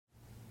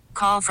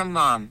Call from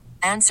mom.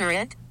 Answer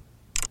it.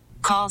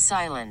 Call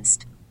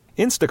silenced.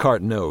 Instacart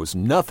knows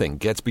nothing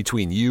gets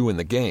between you and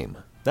the game.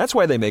 That's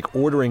why they make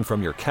ordering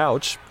from your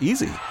couch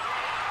easy.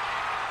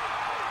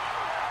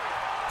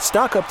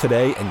 Stock up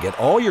today and get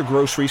all your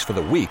groceries for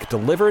the week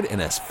delivered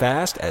in as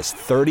fast as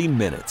 30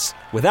 minutes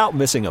without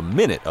missing a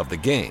minute of the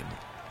game.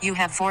 You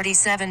have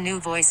 47 new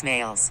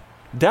voicemails.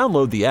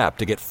 Download the app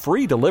to get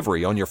free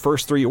delivery on your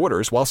first 3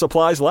 orders while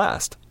supplies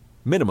last.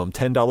 Minimum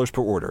 $10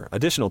 per order.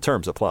 Additional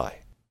terms apply.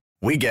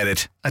 We get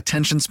it.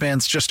 Attention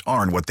spans just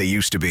aren't what they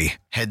used to be.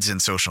 Heads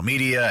in social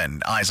media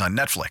and eyes on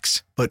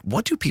Netflix. But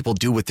what do people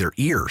do with their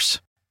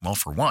ears? Well,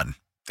 for one,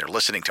 they're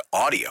listening to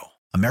audio.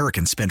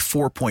 Americans spend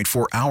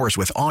 4.4 hours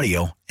with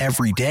audio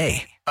every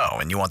day. Oh,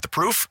 and you want the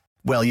proof?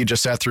 Well, you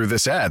just sat through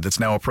this ad that's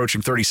now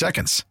approaching 30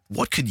 seconds.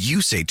 What could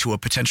you say to a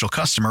potential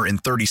customer in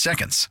 30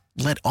 seconds?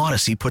 Let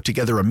Odyssey put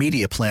together a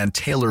media plan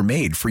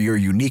tailor-made for your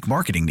unique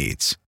marketing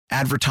needs.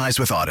 Advertise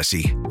with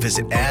Odyssey.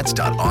 Visit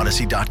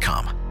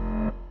ads.odyssey.com.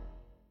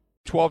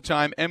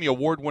 12-time Emmy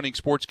Award-winning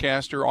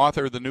sportscaster,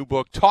 author of the new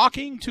book,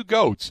 Talking to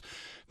Goats,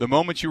 The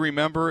Moments You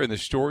Remember and the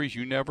Stories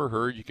You Never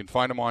Heard. You can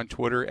find him on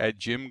Twitter at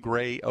Jim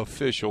Gray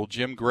Official.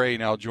 Jim Gray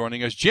now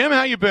joining us. Jim,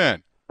 how you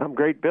been? I'm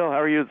great, Bill. How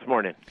are you this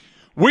morning?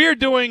 We're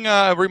doing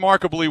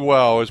remarkably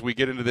well as we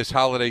get into this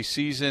holiday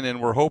season,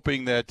 and we're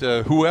hoping that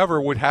whoever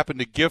would happen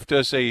to gift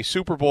us a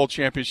Super Bowl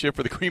championship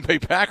for the Green Bay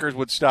Packers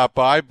would stop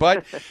by.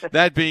 But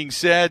that being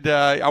said,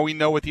 we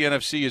know what the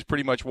NFC is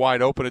pretty much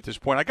wide open at this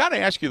point. I got to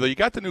ask you, though, you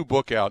got the new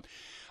book out,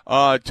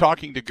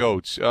 Talking to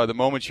Goats, The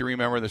Moments You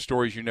Remember and the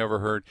Stories You Never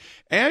Heard.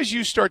 As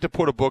you start to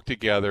put a book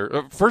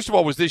together, first of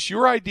all, was this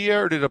your idea,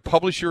 or did a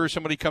publisher or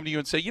somebody come to you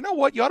and say, you know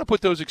what, you ought to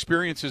put those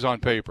experiences on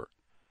paper?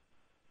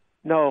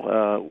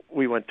 No,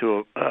 we went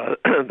to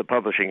the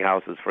publishing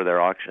houses for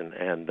their auction,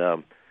 and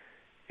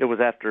it was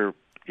after,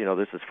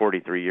 this is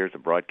 43 years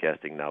of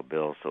broadcasting now,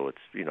 Bill, so it's,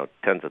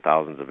 tens of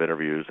thousands of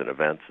interviews and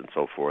events and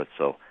so forth.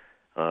 So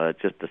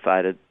just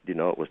decided,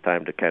 it was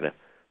time to kind of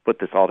put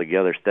this all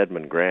together.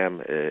 Stedman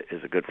Graham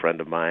is a good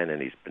friend of mine,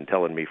 and he's been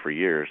telling me for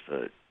years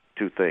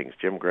 2 things.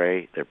 Jim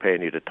Gray, they're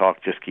paying you to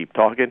talk, just keep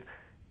talking,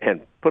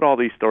 and put all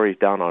these stories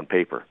down on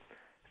paper.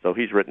 So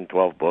he's written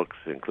 12 books,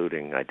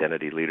 including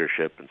Identity,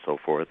 Leadership, and so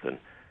forth. And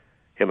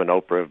him and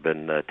Oprah have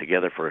been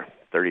together for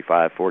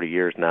 35, 40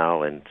 years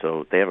now. And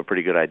so they have a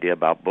pretty good idea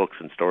about books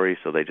and stories.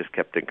 So they just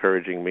kept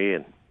encouraging me.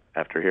 And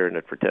after hearing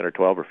it for 10 or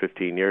 12 or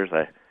 15 years,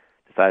 I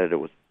decided it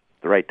was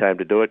the right time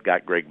to do it.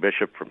 Got Greg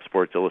Bishop from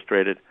Sports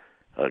Illustrated,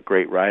 a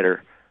great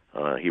writer.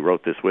 He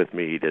wrote this with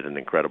me. He did an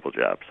incredible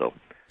job. So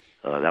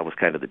that was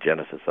kind of the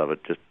genesis of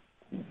it. Just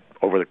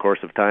over the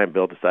course of time,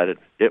 Bill decided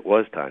it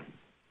was time.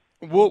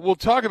 We'll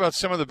talk about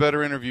some of the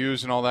better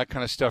interviews and all that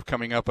kind of stuff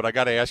coming up, but I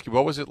got to ask you,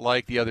 what was it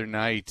like the other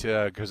night?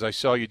 Because I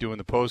saw you doing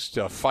the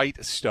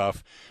post-fight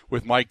stuff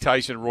with Mike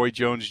Tyson, Roy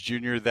Jones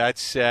Jr. That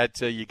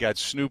set, you got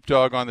Snoop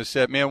Dogg on the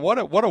set. Man, what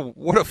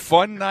a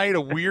fun night, a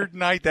weird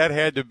night that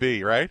had to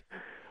be, right?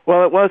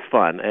 Well, it was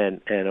fun,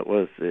 and it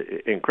was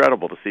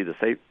incredible to see the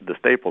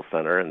Staples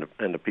Center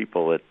and the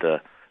people at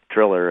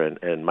Triller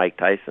and Mike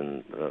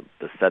Tyson,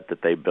 the set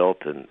that they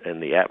built,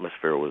 and the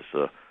atmosphere was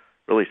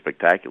really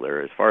spectacular.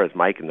 As far as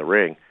Mike in the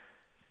ring,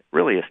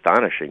 really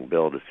astonishing,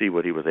 Bill, to see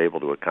what he was able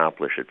to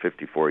accomplish at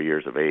 54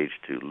 years of age,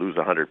 to lose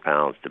 100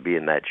 pounds, to be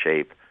in that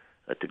shape,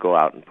 to go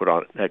out and put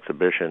on an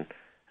exhibition.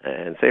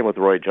 And same with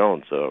Roy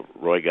Jones.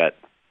 Roy got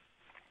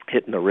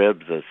hit in the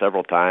ribs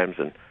several times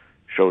and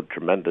showed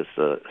tremendous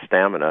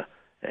stamina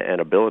and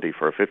ability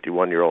for a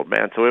 51-year-old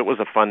man. So it was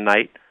a fun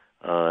night.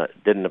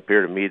 Didn't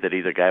appear to me that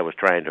either guy was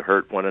trying to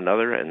hurt one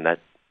another, and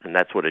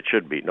that's what it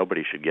should be.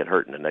 Nobody should get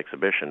hurt in an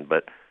exhibition,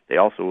 but they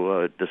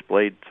also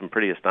displayed some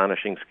pretty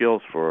astonishing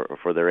skills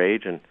for their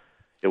age, and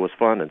it was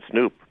fun. And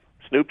Snoop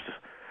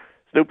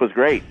was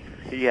great.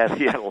 He had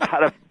a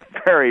lot of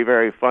very,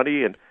 very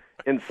funny and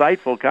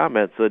insightful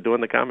comments doing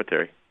the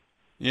commentary.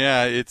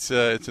 Yeah, it's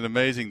an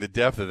amazing, the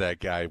depth of that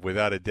guy,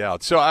 without a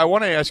doubt. So I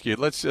want to ask you,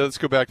 let's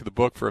go back to the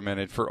book for a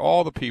minute. For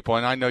all the people,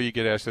 and I know you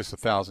get asked this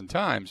 1,000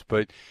 times,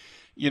 but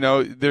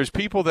there's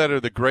people that are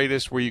the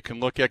greatest where you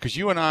can look at, because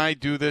you and I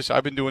do this.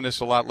 I've been doing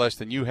this a lot less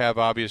than you have,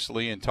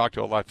 obviously, and talk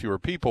to a lot fewer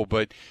people.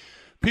 But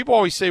people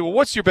always say, well,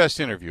 what's your best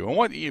interview?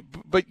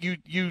 But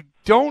you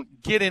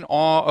don't get in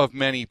awe of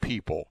many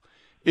people.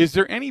 Is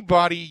there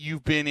anybody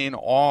you've been in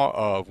awe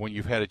of when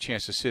you've had a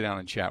chance to sit down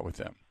and chat with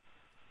them?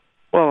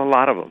 Well, a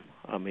lot of them.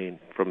 I mean,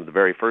 from the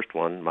very first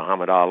one,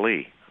 Muhammad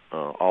Ali,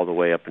 all the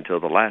way up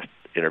until the last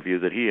interview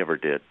that he ever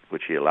did,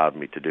 which he allowed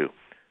me to do.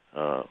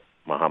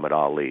 Muhammad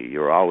Ali, you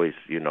were always,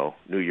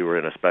 knew you were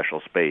in a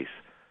special space,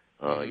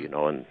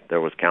 and there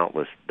was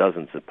countless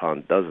dozens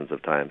upon dozens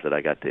of times that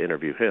I got to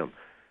interview him.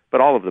 But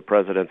all of the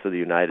presidents of the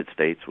United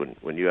States,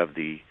 when you have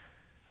the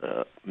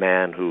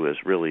man who is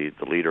really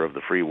the leader of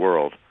the free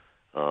world,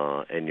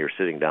 and you're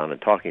sitting down and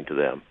talking to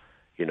them,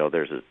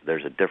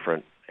 there's a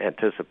different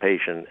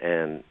anticipation,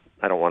 and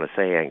I don't want to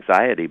say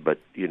anxiety, but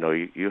you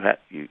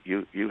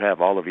have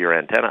all of your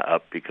antenna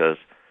up, because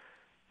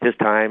his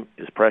time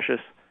is precious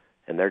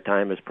and their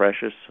time is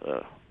precious.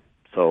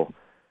 So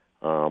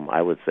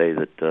I would say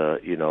that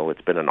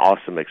it's been an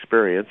awesome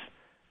experience,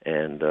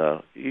 and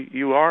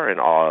you are in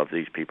awe of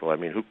these people. I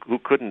mean, who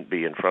couldn't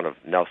be in front of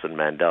Nelson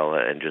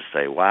Mandela and just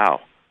say,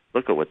 "Wow,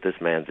 look at what this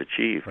man's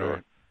achieved,"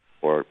 right.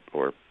 or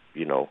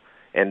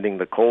ending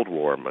the Cold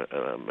War,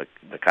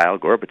 Mikhail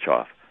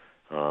Gorbachev,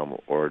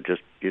 or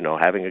just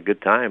having a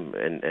good time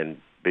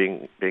and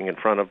being in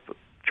front of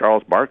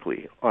Charles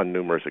Barkley on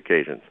numerous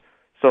occasions.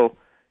 So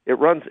it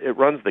runs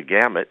the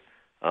gamut.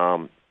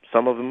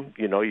 Some of them,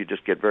 you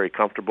just get very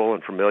comfortable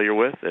and familiar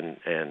with,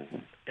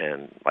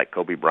 and like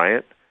Kobe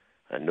Bryant,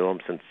 I knew him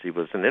since he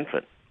was an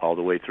infant all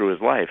the way through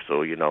his life.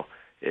 So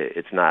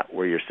it's not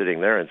where you're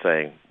sitting there and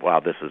saying,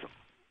 "Wow,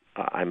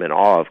 I'm in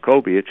awe of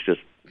Kobe." It's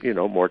just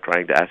more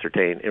trying to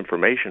ascertain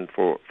information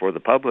for the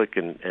public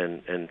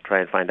and try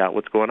and find out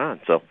what's going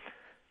on. So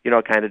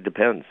it kind of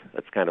depends.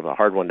 That's kind of a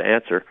hard one to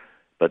answer,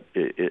 but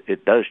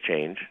it does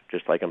change,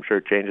 just like I'm sure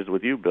it changes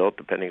with you, Bill,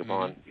 depending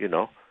upon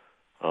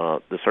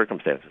the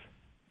circumstances.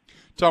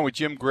 Talking with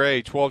Jim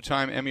Gray,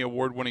 12-time Emmy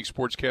Award-winning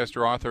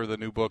sportscaster, author of the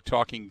new book,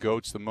 Talking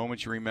Goats, The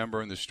Moments You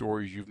Remember and the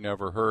Stories You've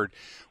Never Heard.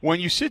 When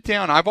you sit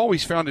down, I've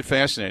always found it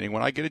fascinating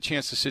when I get a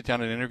chance to sit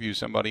down and interview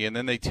somebody and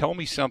then they tell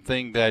me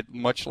something that,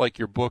 much like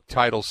your book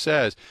title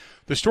says,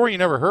 the story you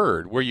never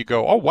heard, where you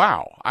go, "Oh,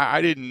 wow, I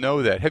didn't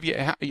know that."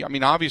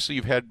 Obviously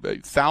you've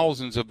had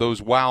thousands of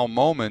those wow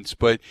moments,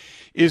 but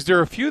is there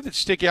a few that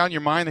stick out in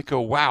your mind that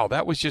go, "Wow,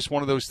 that was just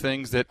one of those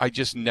things that I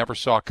just never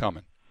saw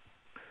coming"?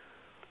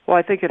 Well,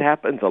 I think it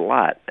happens a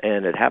lot,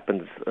 and it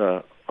happens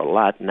a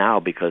lot now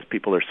because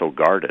people are so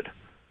guarded.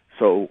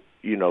 So,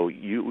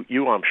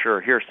 you I'm sure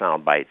hear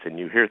sound bites, and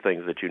you hear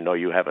things that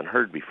you haven't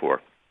heard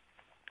before.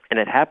 And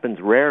it happens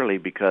rarely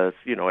because,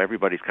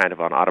 everybody's kind of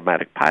on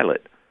automatic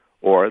pilot,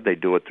 or they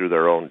do it through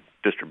their own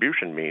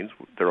distribution means,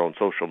 their own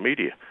social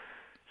media.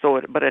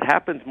 But it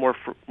happens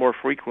more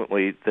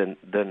frequently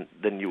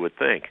than you would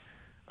think,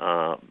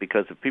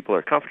 because if people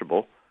are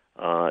comfortable,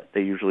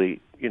 they usually,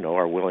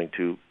 are willing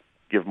to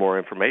give more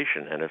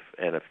information, and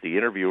if the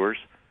interviewers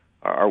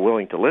are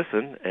willing to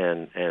listen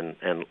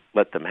and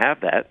let them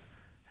have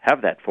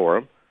that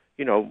forum,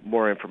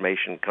 more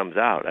information comes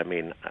out. I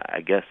mean,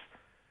 I guess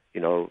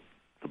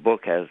the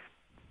book has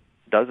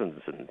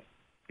dozens and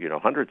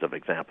hundreds of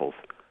examples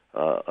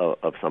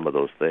of some of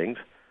those things.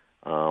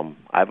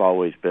 I've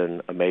always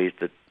been amazed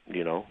that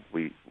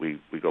we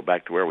go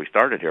back to where we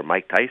started here.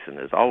 Mike Tyson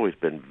has always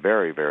been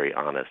very, very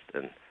honest,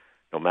 and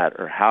no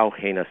matter how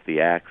heinous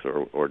the acts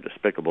or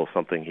despicable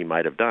something he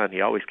might have done,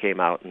 he always came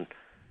out and,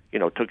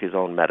 took his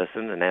own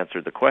medicine and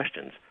answered the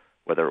questions,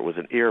 whether it was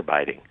an ear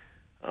biting,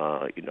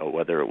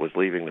 whether it was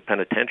leaving the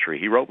penitentiary.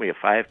 He wrote me a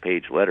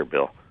 5-page letter,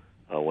 Bill,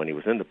 when he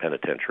was in the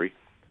penitentiary,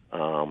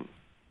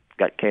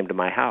 came to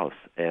my house,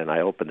 and I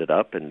opened it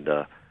up, and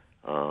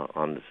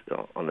on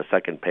the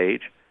second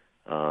page,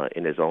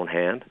 in his own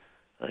hand,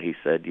 he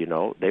said,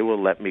 "They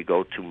will let me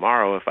go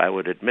tomorrow if I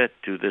would admit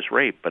to this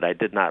rape, but I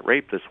did not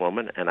rape this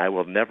woman, and I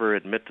will never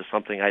admit to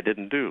something I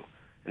didn't do."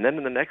 And then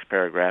in the next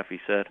paragraph, he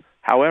said,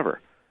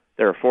 "However,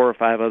 there are 4 or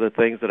 5 other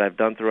things that I've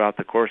done throughout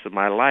the course of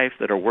my life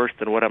that are worse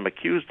than what I'm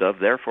accused of.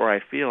 Therefore,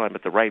 I feel I'm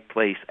at the right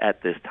place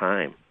at this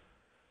time."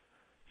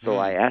 So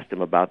I asked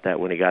him about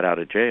that when he got out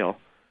of jail.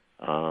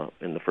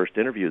 In the first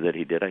interview that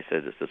he did, I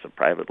said, "Is this a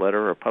private letter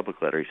or a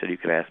public letter?" He said, "You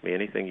can ask me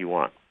anything you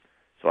want."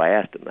 So I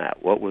asked him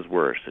that, what was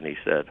worse? And he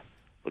said,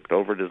 looked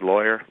over at his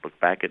lawyer, looked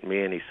back at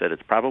me, and he said,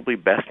 "It's probably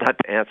best not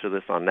to answer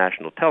this on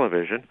national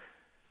television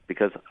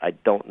because I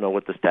don't know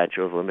what the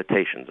statute of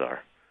limitations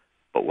are.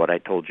 But what I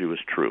told you is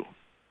true."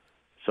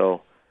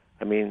 So,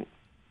 I mean,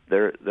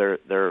 there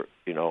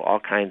all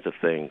kinds of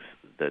things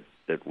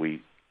that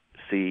we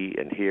see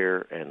and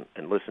hear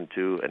and listen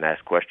to and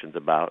ask questions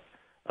about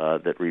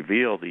that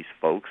reveal these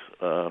folks,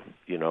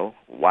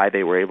 why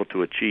they were able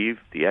to achieve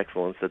the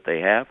excellence that they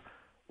have,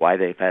 why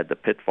they've had the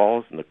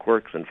pitfalls and the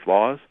quirks and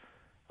flaws,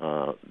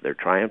 their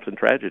triumphs and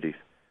tragedies.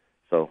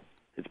 So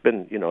it's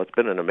been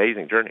an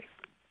amazing journey.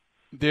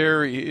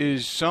 There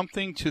is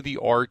something to the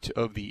art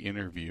of the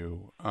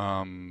interview,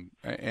 and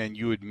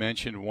you had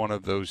mentioned one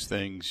of those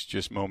things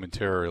just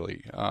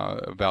momentarily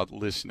about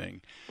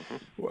listening.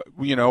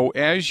 Mm-hmm.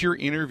 As you're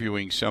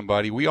interviewing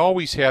somebody, we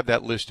always have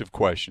that list of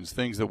questions,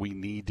 things that we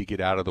need to get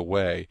out of the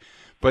way.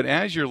 But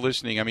as you're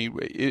listening, I mean,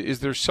 is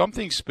there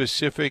something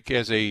specific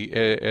as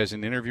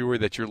an interviewer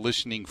that you're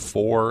listening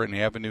for, an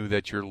avenue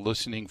that you're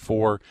listening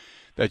for,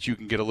 that you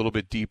can get a little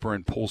bit deeper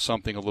and pull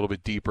something a little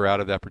bit deeper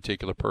out of that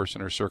particular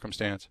person or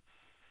circumstance?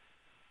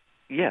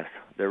 Yes,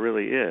 there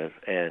really is,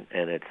 and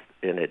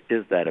it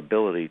is that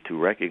ability to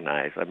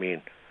recognize. I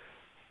mean,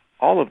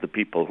 all of the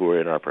people who are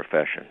in our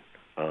profession,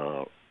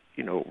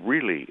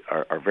 really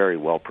are very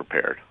well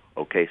prepared.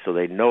 Okay, so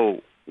they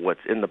know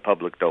what's in the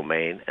public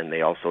domain, and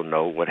they also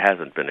know what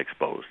hasn't been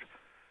exposed.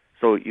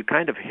 So you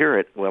kind of hear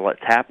it while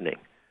it's happening.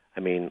 I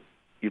mean,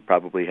 you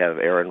probably have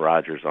Aaron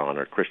Rodgers on,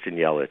 or Christian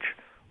Yelich,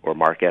 or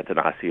Mark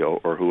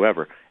Antanasio, or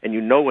whoever, and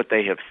you know what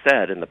they have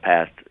said in the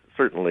past,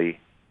 certainly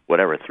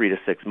 3 to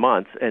 6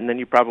 months, and then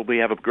you probably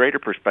have a greater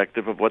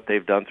perspective of what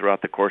they've done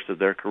throughout the course of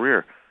their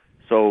career.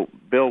 So,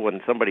 Bill,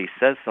 when somebody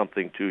says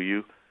something to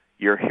you,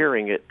 you're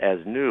hearing it as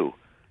new.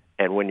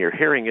 And when you're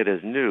hearing it as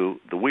new,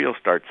 the wheels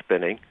start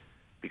spinning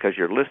because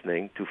you're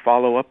listening to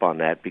follow up on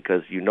that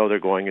because you know they're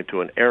going into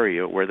an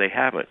area where they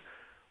haven't.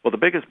 Well, the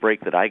biggest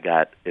break that I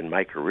got in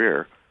my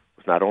career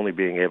was not only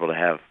being able to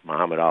have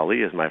Muhammad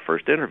Ali as my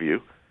first interview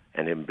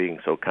and him being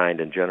so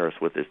kind and generous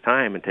with his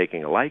time and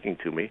taking a liking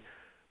to me,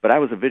 but I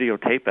was a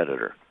videotape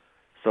editor.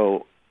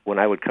 So when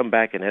I would come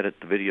back and edit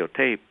the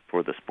videotape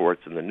for the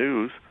sports and the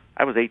news,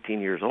 I was 18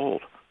 years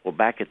old. Well,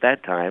 back at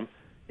that time,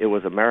 it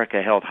was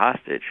America Held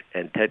Hostage,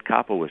 and Ted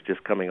Koppel was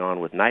just coming on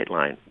with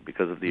Nightline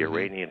because of the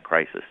Iranian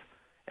crisis.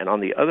 And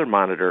on the other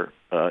monitor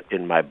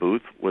in my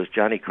booth was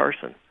Johnny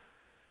Carson.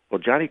 Well,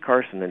 Johnny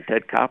Carson and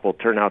Ted Koppel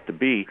turned out to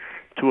be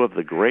two of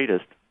the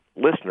greatest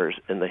listeners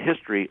in the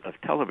history of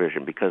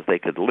television because they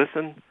could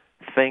listen,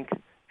 think,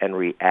 and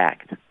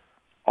react,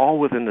 all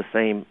within the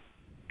same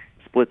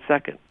split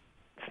second,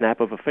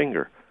 snap of a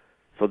finger.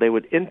 So they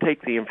would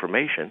intake the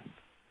information,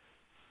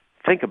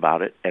 think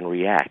about it, and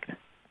react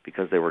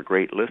because they were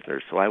great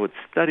listeners. So I would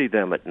study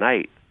them at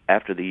night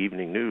after the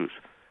evening news,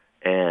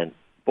 and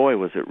boy,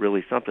 was it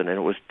really something. And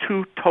it was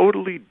two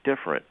totally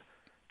different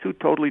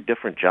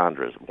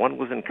genres. One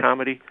was in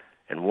comedy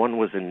and one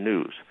was in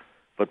news.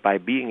 But by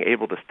being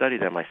able to study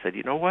them, I said,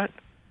 you know what?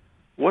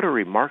 What a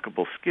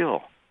remarkable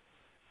skill.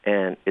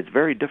 And it's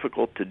very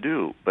difficult to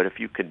do, but if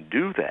you can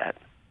do that,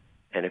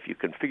 and if you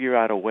can figure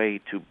out a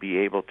way to be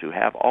able to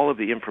have all of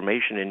the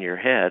information in your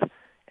head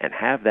and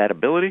have that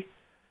ability,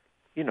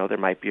 you know, there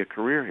might be a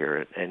career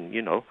here. And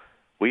you know,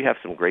 we have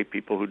some great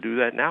people who do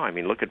that now. I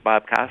mean, look at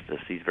Bob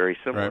Costas. He's very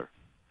similar. Right.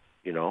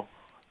 You know,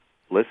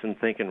 listen,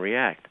 think, and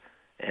react.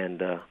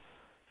 And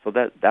so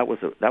that was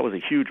a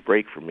huge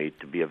break for me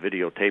to be a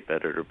videotape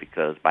editor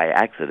because by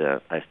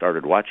accident I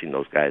started watching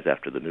those guys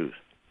after the news.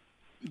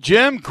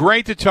 Jim,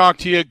 great to talk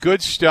to you.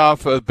 Good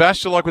stuff.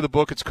 Best of luck with the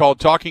book. It's called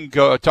Talking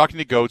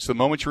to Goats, The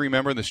Moments You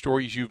Remember and the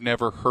Stories You've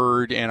Never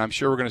Heard. And I'm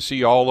sure we're going to see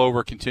you all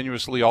over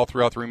continuously all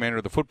throughout the remainder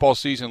of the football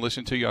season.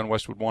 Listen to you on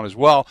Westwood One as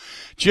well.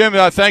 Jim,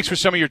 thanks for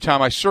some of your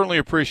time. I certainly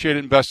appreciate it,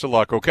 and best of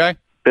luck, okay?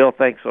 Bill,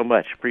 thanks so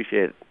much.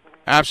 Appreciate it.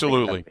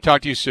 Absolutely.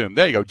 Talk to you soon.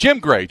 There you go. Jim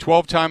Gray,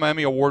 12-time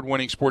Emmy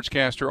Award-winning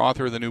sportscaster,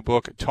 author of the new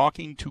book,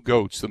 Talking to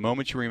Goats, The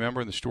Moments You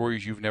Remember and the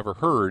Stories You've Never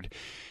Heard.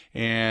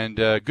 And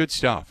good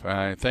stuff.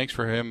 Thanks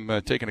for him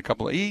taking a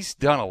couple. He's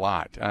done a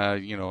lot.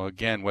 You know,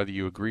 again, whether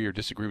you agree or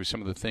disagree with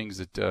some of the things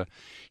that,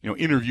 you know,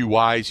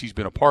 interview-wise he's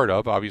been a part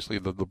of, obviously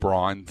the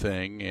LeBron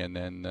thing, and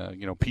then,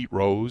 you know, Pete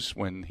Rose,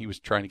 when he was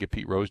trying to get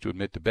Pete Rose to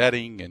admit to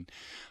betting. And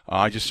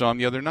I just saw him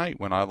the other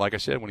night when like I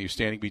said, when he was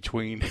standing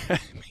between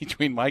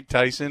between Mike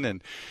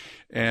Tyson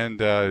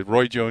and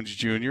Roy Jones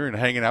Jr. and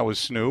hanging out with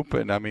Snoop.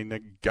 And, I mean,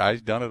 the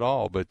guy's done it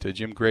all. But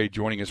Jim Gray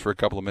joining us for a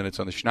couple of minutes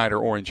on the Schneider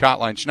Orange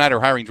Hotline.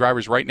 Schneider hiring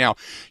drivers right now.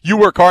 You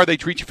work hard, they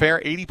treat you fair.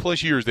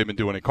 80-plus years they've been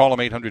doing it. Call them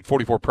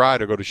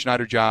 844-PRIDE or go to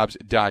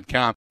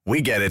SchneiderJobs.com.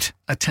 We get it.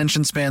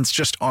 Attention spans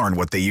just aren't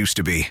what they used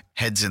to be.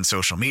 Heads in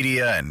social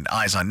media and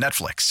eyes on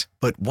Netflix.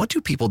 But what do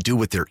people do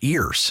with their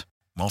ears?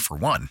 Well, for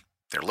one,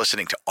 they're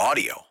listening to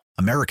audio.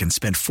 Americans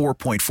spend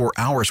 4.4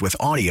 hours with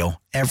audio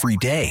every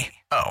day.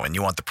 Oh, and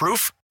you want the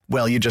proof?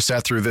 Well, you just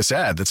sat through this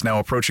ad that's now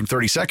approaching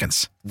 30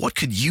 seconds. What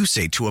could you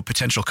say to a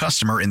potential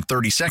customer in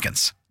 30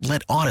 seconds?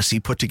 Let Odyssey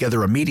put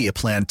together a media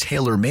plan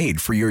tailor-made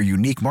for your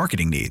unique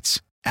marketing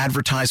needs.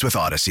 Advertise with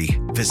Odyssey.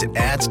 Visit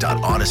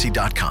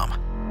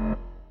ads.odyssey.com.